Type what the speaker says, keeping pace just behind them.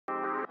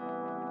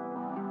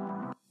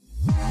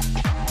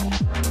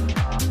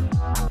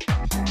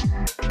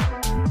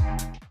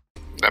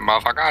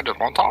motherfucker. I just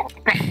want to talk.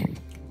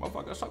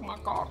 Motherfucker, suck my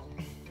cock.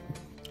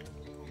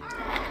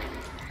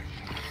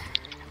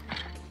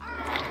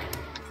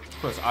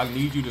 Chris, I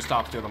need you to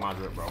stop stealing my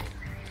drip, bro.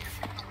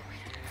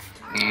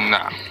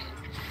 Nah.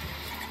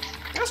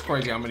 That's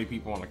crazy how many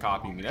people want to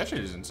copy me. That shit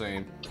is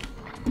insane.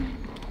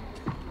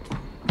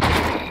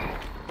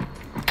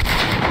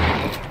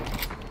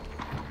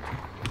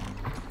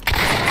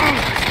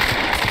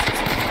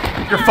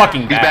 You're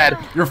fucking bad.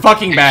 You're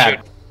fucking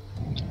bad.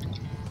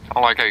 I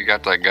don't like how you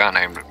got that gun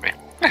aimed at me.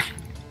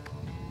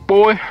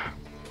 Boy.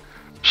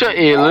 Shut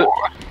your lip.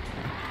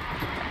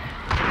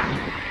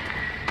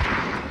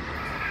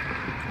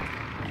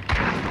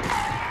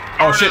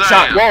 Oh shit,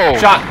 shot. Whoa.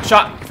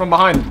 Shot from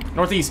behind.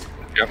 Northeast.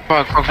 Yep.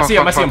 I see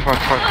him, I see him.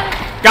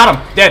 Got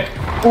him, dead.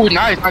 Oh,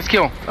 nice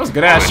kill. That was a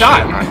good ass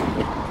shot.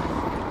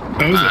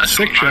 That was a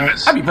sick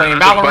shot. I'd be playing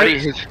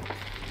Valorant.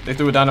 They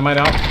threw a dynamite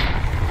out.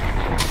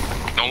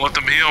 Don't let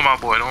them heal, my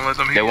boy. Don't let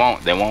them heal.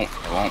 They won't,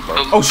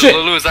 bro. Oh shit.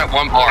 Lulu is that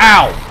one bar.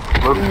 Ow.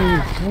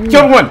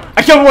 Killed one.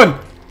 I killed one.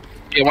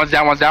 Yeah, one's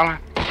down.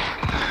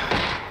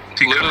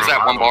 Lulu's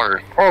that one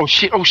bar. Oh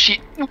shit. You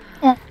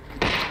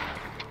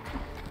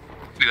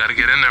gotta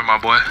get in there, my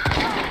boy.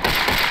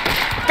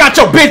 Got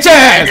your bitch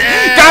ass!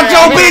 Yeah, got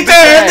your bitch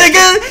ass,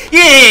 nigga!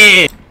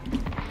 Yeah!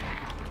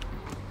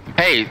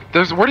 Hey,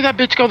 where did that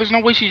bitch go? There's no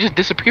way she just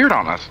disappeared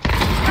on us.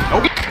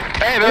 Nope.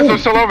 Hey,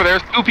 there's still over there.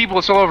 There's 2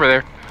 people still over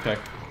there. Okay.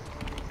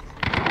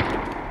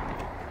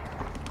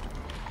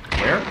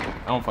 Where?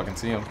 I don't fucking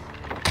see them.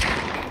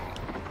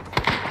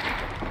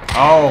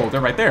 Oh,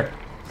 they're right there.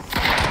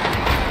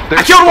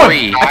 I killed one!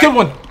 I killed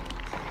one!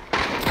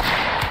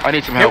 I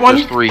need some help.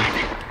 There's 3.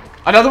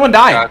 Another one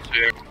died. Got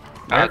you.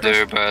 I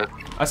do, but...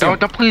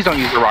 Please don't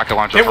use the rocket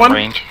launcher from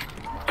range.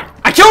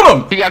 I killed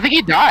him! I think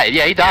he died.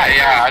 Yeah, he died.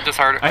 Yeah, I just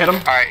heard it. I hit him.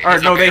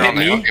 Alright, no, they hit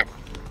me. Okay.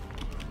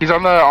 He's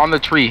on the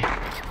tree.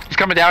 He's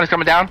coming down.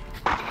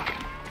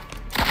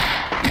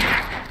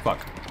 Fuck.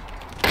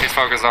 He's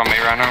focused on me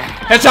right now.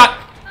 Headshot!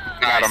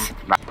 Got him.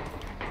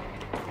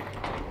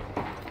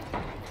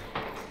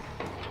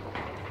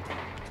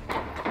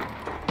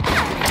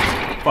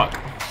 Fuck.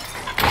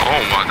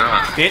 Oh my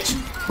god. Bitch.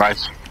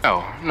 Nice.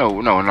 No,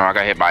 I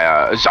got hit by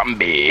a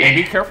zombie. Hey,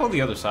 be careful on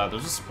the other side.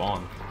 There's a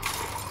spawn.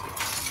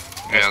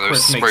 Yeah,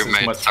 there's spray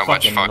made so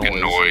much fucking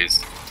noise.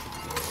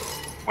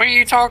 What are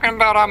you talking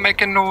about? I'm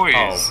making noise.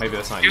 Oh, maybe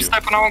that's not you. You're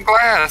stepping on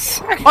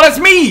glass. Oh, that's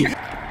me!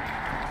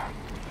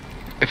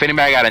 If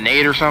anybody got a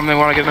nade or something they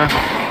want to get there,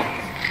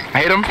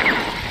 I hit him.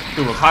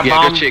 Dude, a hot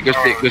bomb.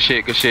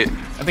 Good shit.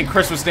 I think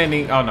Chris was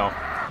standing. Oh no,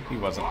 he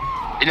wasn't.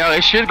 No,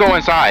 it should go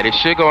inside.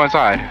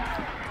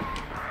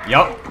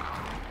 Yup.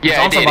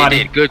 Yeah, it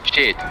did. Good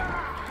shit.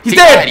 He's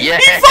dead! Yeah.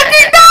 He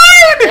fucking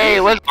died! Hey,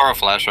 let's throw a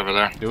flash over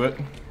there. Do it.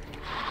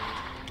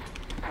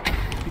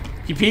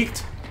 He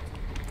peeked.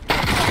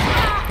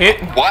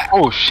 Hit. What?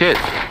 Oh shit.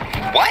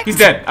 What? He's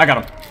dead. I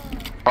got him.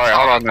 Alright,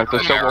 hold on.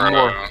 There's still one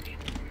more.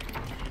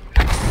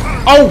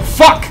 Oh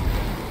fuck!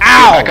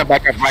 Ow!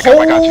 Back up,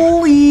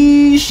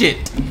 Holy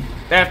shit!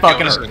 That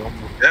fucking hurt.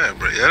 Yeah,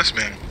 bro. Yeah, this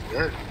man.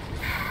 Yeah.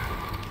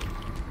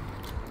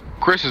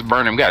 Chris is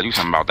burning. We gotta do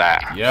something about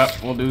that.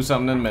 Yep, we'll do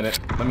something in a minute.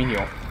 Let me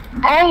heal.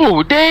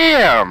 Oh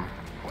damn!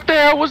 What the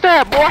hell was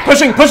that, boy?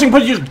 Pushing!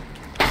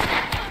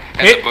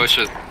 Hit the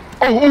bushes.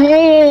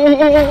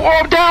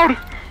 Oh, I'm down!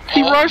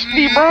 He rushed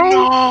me, bro!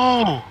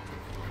 No!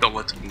 Don't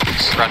let them do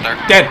this. Right there.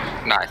 Dead.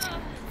 Nice.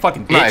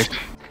 Fucking bitch. Nice.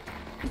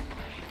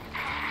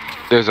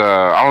 There's a...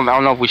 I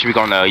don't know if we should be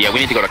going to... Yeah, we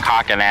need to go to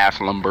cock and ass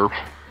lumber.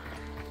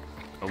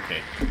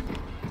 Okay.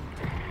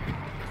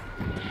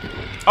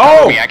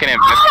 Oh! I can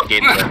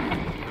investigate there.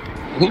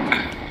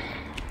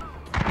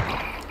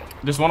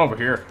 There's one over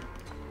here.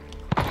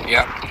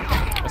 Yep.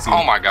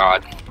 Oh my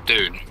god.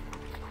 Dude.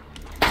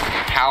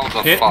 How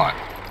the fuck?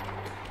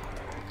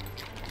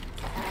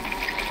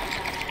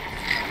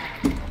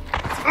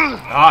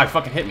 Ah, he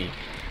fucking hit me.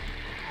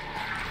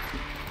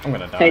 I'm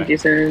gonna die. Thank you,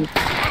 sir.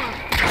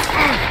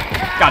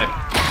 Got him.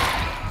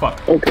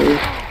 Fuck. Okay.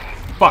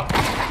 Fuck.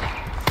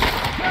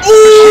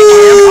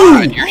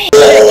 Ooh!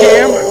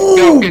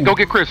 Cam. Go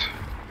get Chris.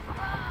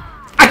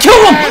 I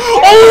killed him!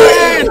 Oh!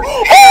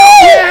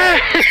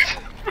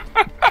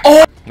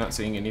 Oh! Not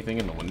seeing anything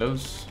in the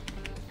windows.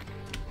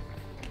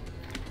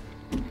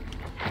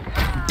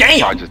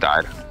 Damn! I just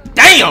died.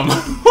 Damn!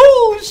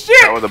 Oh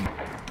shit! That was a...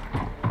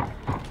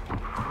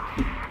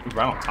 He's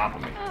right on top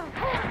of me.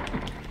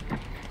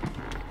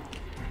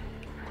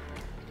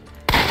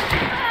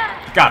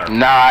 Got her.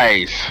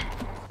 Nice.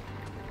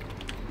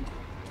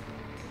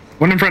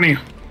 One in front of you.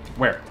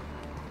 Where?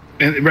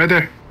 Right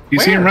there. You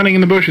see him running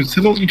in the bushes.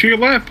 To your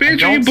left,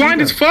 bitch. Are you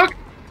blind as fuck?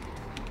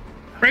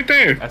 Right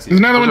there. There's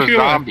another one to your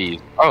zombies.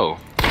 left. Oh.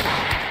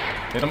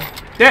 Hit him.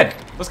 Dead.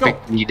 Let's go.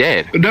 He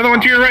dead. Another one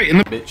to your right. In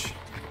the bitch.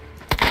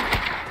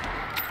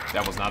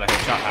 That was not a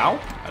headshot. How?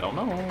 I don't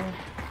know.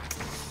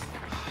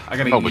 I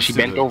gotta. No, but she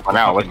bent over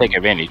now. Let's take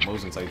advantage.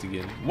 Motion sights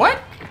again. What?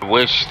 I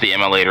wish the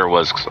emulator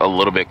was a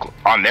little bit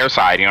on their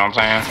side. You know what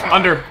I'm saying?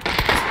 Under.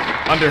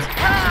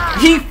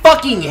 He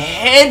fucking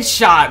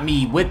headshot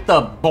me with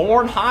the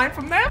Bornheim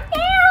from that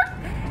far.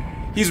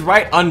 He's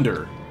right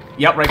under.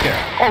 Yep, right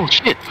there. Oh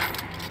shit!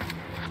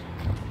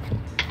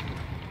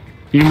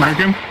 You mark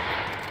him?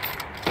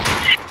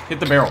 Hit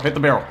the barrel. Hit the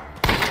barrel.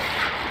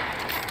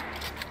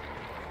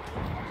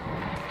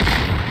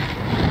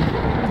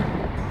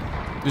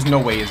 There's no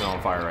way he's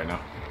on fire right now.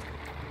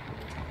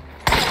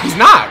 He's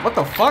not! What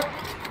the fuck?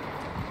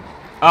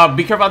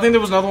 Be careful. I think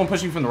there was another one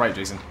pushing you from the right,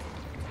 Jason.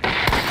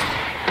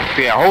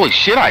 Yeah, holy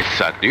shit, I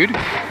suck, dude. Dude!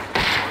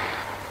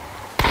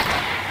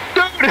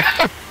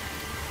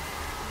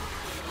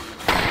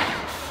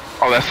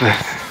 Oh, that's the...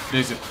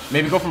 Jason,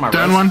 maybe go for my right.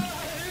 Down one.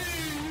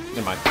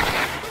 Never mind.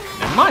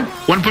 Never mind.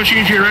 One pushing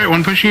you to your right,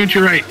 one pushing you to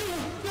your right.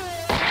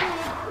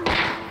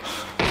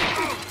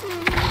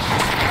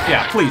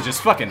 Yeah, please,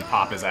 just fucking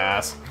pop his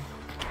ass.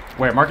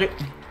 Where, mark it?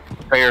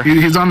 Right here.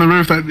 He's on the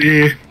roof.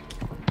 Yeah.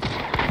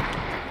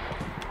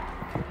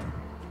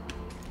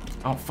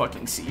 I don't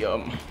fucking see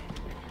him.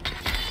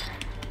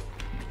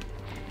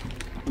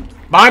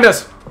 Behind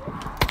us!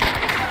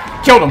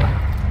 Killed him!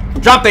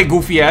 Drop that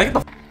goofy ass. Get the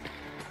f.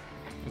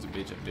 There's a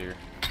bitch up there.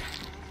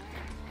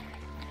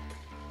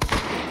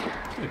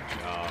 Good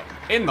job.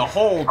 In the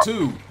hole,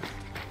 too.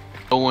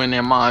 Go in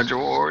there, module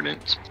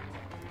ordnance.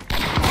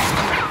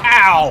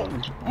 Ow!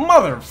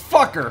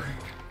 Motherfucker!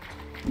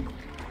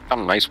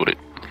 I'm nice with it.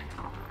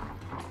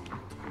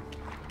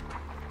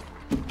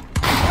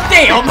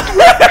 Damn!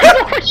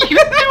 What are you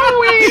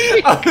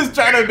doing? I was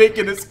trying to make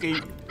an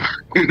escape.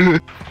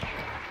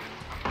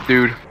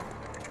 Dude.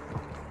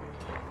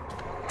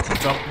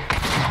 What's up?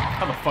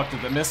 How the fuck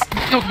did that miss?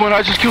 Killed one,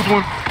 I just killed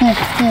one.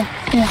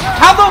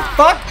 How the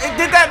fuck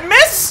did that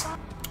miss?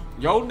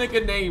 Yo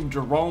nigga named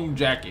Jerome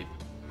Jacket.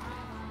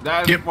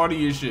 That's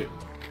funny as shit.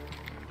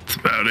 That's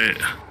about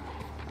it.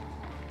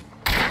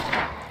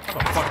 How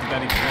the fuck did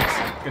that even miss?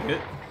 Good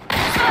hit.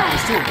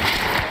 There's two of them.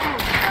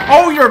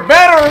 Oh, you're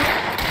better!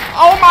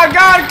 Oh my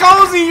god,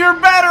 Cozy, you're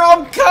better!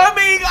 I'm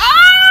coming!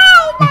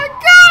 Oh my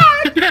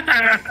god!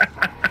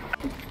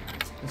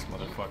 This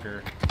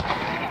motherfucker.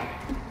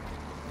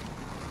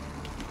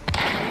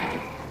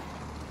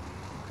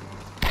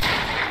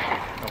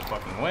 No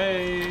fucking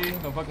way.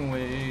 No fucking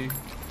way.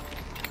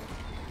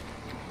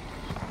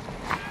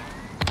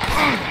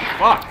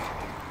 Fuck!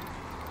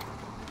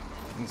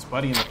 And it's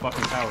Buddy in the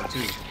fucking tower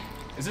too.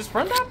 Is this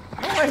friend up?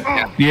 No way.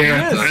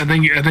 Yeah, I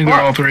think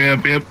they're all three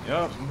up. Yep.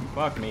 Yup.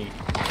 Fuck me.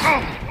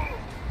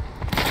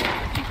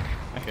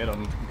 I hit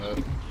him, but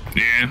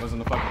Yeah. it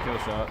wasn't a fucking kill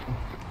shot.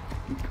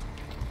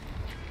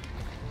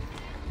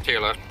 To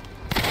your left.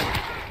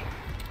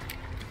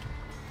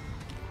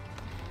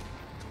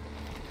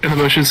 In the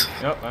bushes.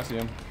 Yep, I see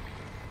him.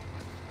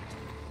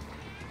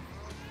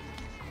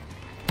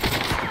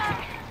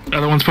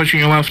 Other one's pushing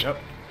you left. Yep.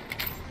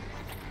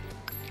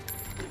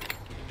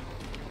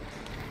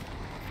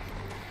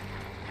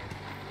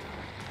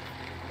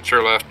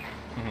 Sure left.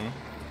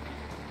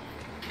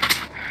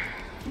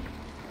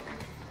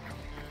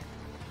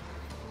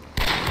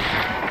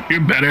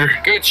 You're better.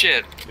 Good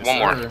shit. Yes, One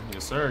more. sir.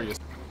 Yes, sir. Yes.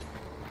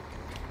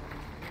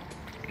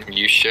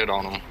 You shit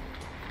on him.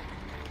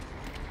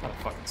 I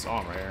fucking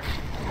saw him right here.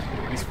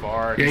 He's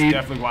far. Yeah, he's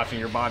definitely watching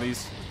your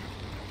bodies.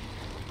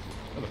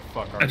 Where the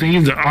fuck are I think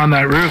he's on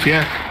that roof.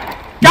 Yeah.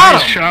 Got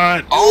Nice him!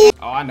 shot. Oh,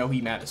 I know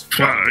he mad as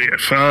fuck. Yeah,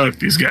 fuck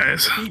these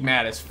guys. He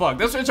mad as fuck.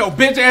 That's what your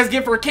bitch ass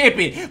get for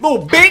camping.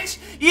 Little bitch.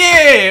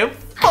 Yeah.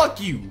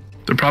 Fuck you.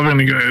 They're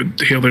probably gonna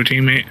go heal their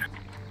teammate.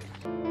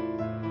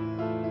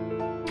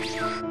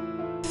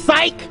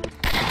 Psych!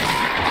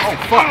 Oh,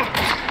 fuck.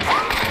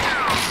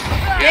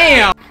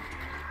 Damn!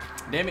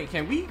 Damn it,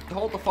 can we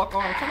hold the fuck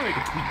on? I'm trying to make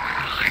a tweet.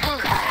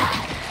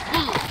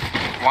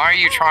 Why are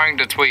you trying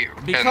to tweet?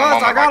 Because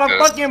I got a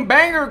fucking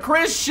banger,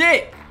 Chris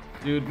shit!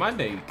 Dude, my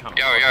day coming.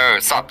 Yo,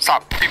 stop.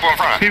 People in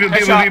front.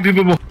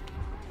 People.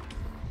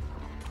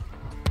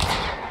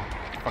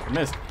 Fucking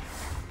missed.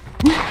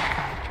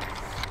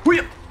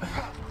 Hoo-ya!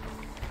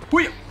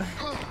 Hoo-ya!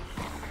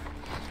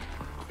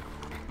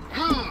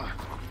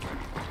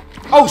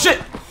 Oh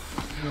shit!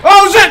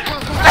 Oh shit!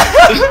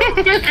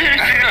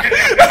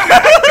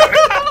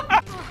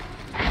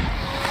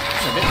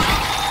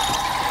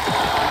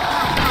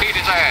 Beat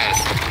his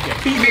ass. Yeah,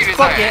 beat his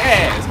fucking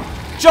ass.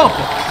 Jump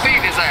him. Beat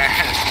his ass.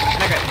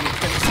 Nigga,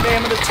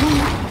 stamina 2.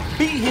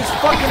 Beat his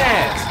fucking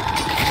ass.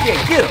 Yeah,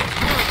 get him.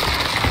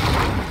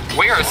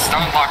 We are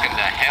stun locking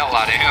the hell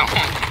out of him.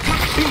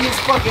 Beat his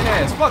fucking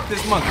ass. Fuck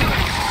this monkey.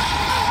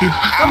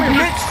 Come here,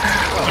 bitch.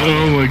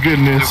 Oh my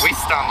goodness. Dude, we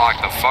stun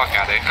locked the fuck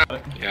out of him.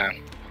 Yeah.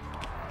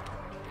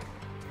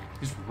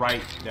 He's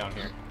right down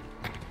here.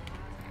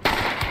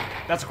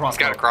 That's a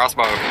crossbow. He's got a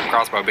crossbow.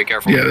 Crossbow, be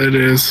careful. Yeah, that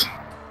is.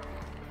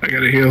 I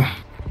gotta heal.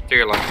 To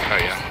your left. Oh,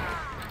 yeah.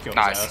 Killed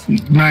Nice.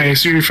 his ass.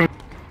 Nice. You're fucking.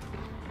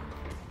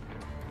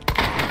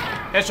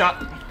 Headshot.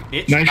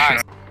 Bitch. Nice Nice.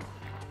 shot.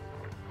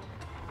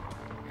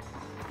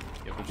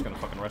 Yep, they're just gonna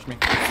fucking rush me.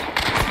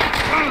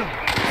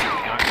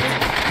 Not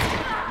good.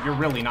 You're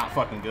really not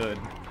fucking good.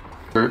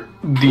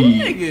 The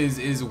You niggas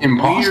is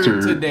imposter.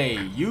 weird today.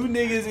 You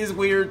niggas is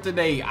weird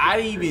today. I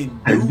didn't even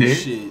do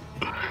shit.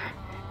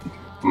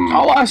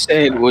 All I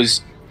said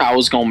was I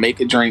was gonna make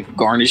a drink,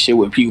 garnish it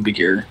with pubic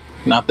hair.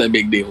 Not that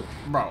big deal.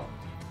 Bro.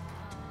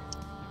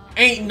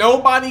 Ain't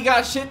nobody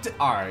got shit to...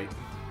 Alright.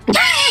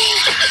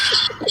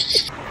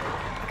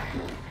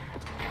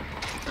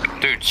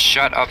 Dude,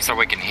 shut up so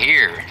we can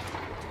hear.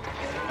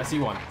 I see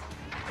one.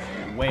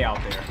 Way out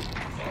there.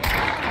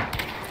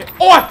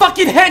 Oh, I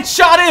fucking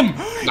headshot him!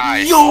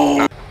 Nice.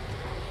 Yo!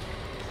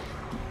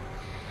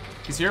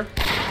 He's here.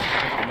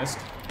 I missed.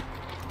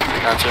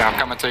 Gotcha, I'm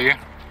coming to you.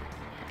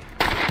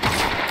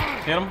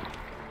 Hit him.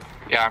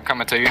 Yeah, I'm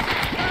coming to you.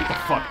 Get the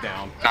fuck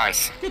down.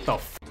 Nice. Get the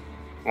f...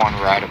 One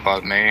right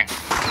above me.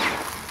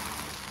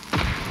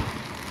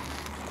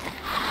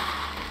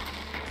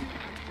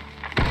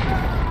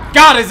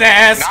 Got his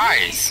ass!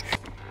 Nice.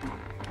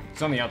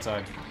 He's on the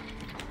outside.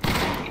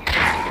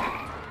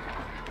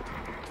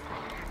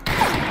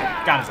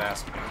 Got his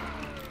ass.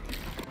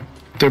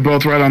 They're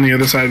both right on the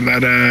other side of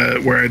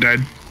that, where I died.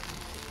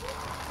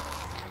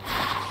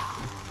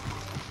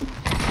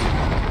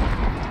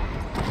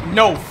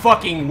 No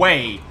fucking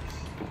way.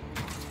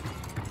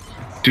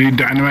 Did he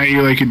dynamite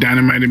you like he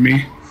dynamited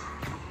me?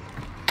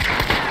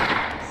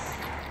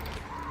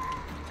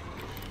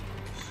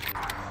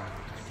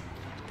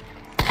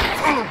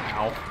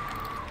 Ow.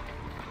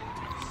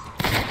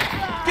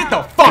 Get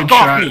the fuck Good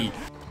off shot. me!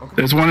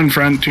 There's one in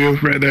front too,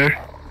 right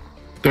there.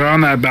 They're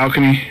on that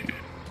balcony.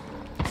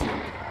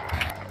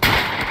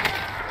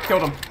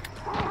 Killed him.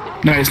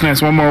 Nice,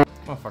 nice. One more.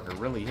 Motherfucker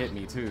really hit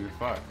me too.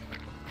 Fuck.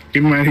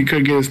 Keep in mind he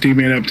could get his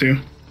teammate up too.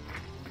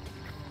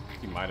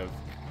 He might have.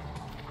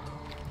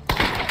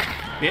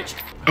 Bitch.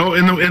 Oh,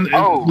 in the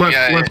left,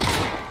 yeah, left.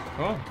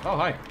 Oh, oh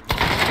hi.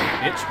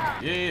 Bitch.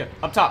 Yeah.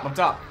 Up top, up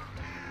top.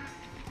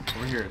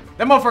 Over here.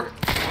 That motherfucker.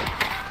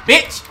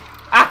 Bitch.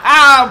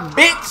 Aha,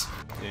 bitch.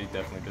 Yeah, he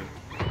definitely did.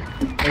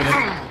 There he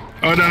did.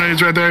 Oh no,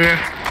 he's right there. Yeah.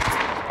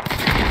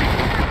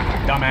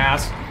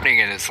 Dumbass.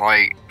 And it's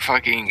like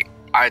fucking.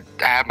 I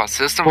have my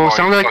system. Well, it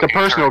volume sounds like the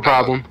fucking personal turned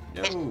up. problem.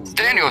 Yo,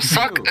 Daniel,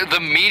 suck the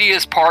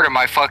meatiest part of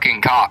my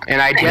fucking cock. And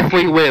I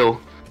definitely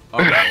will.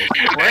 Okay.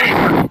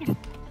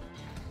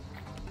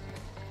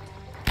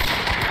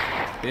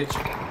 Bitch.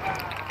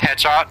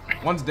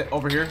 Headshot. One's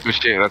over here. Good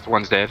shit, that's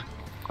one's dead.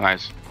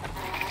 Nice.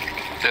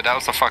 Dude, that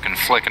was a fucking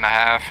flick and a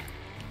half.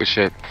 Good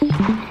shit.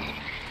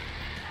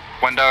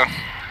 Window.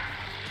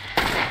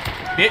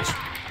 Bitch.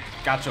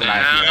 Got your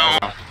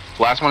Nice.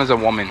 Last one is a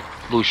woman.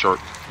 Blue shirt.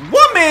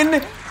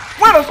 Woman?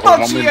 Where the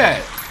fuck she woman.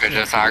 at? Good,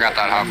 just I got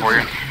that hot for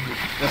you.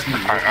 That's me.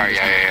 Alright,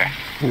 yeah.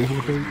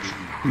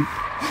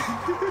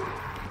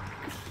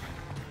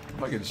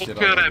 Fucking shit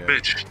Kill on that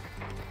bitch.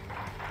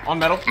 On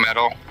metal.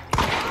 Metal.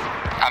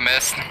 I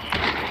missed.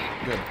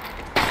 Good.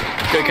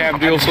 Det kan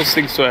bli också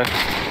stingsvär.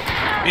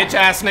 Bitch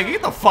ass nigga,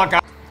 get the fuck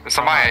out. There's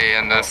somebody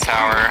in this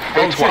tower.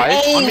 Oh, shit.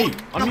 twice? On me.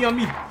 On me, on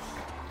me.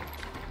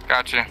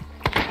 Gotcha.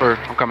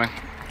 I'm coming.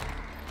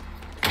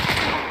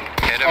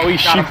 Hit him. Oh,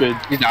 he's Got him. stupid.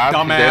 He's not.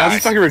 Dumbass. He's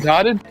Is dead. he fucking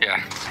retarded?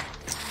 Yeah.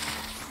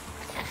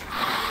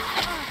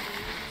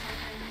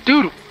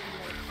 Dude,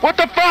 what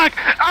the fuck?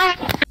 Ah!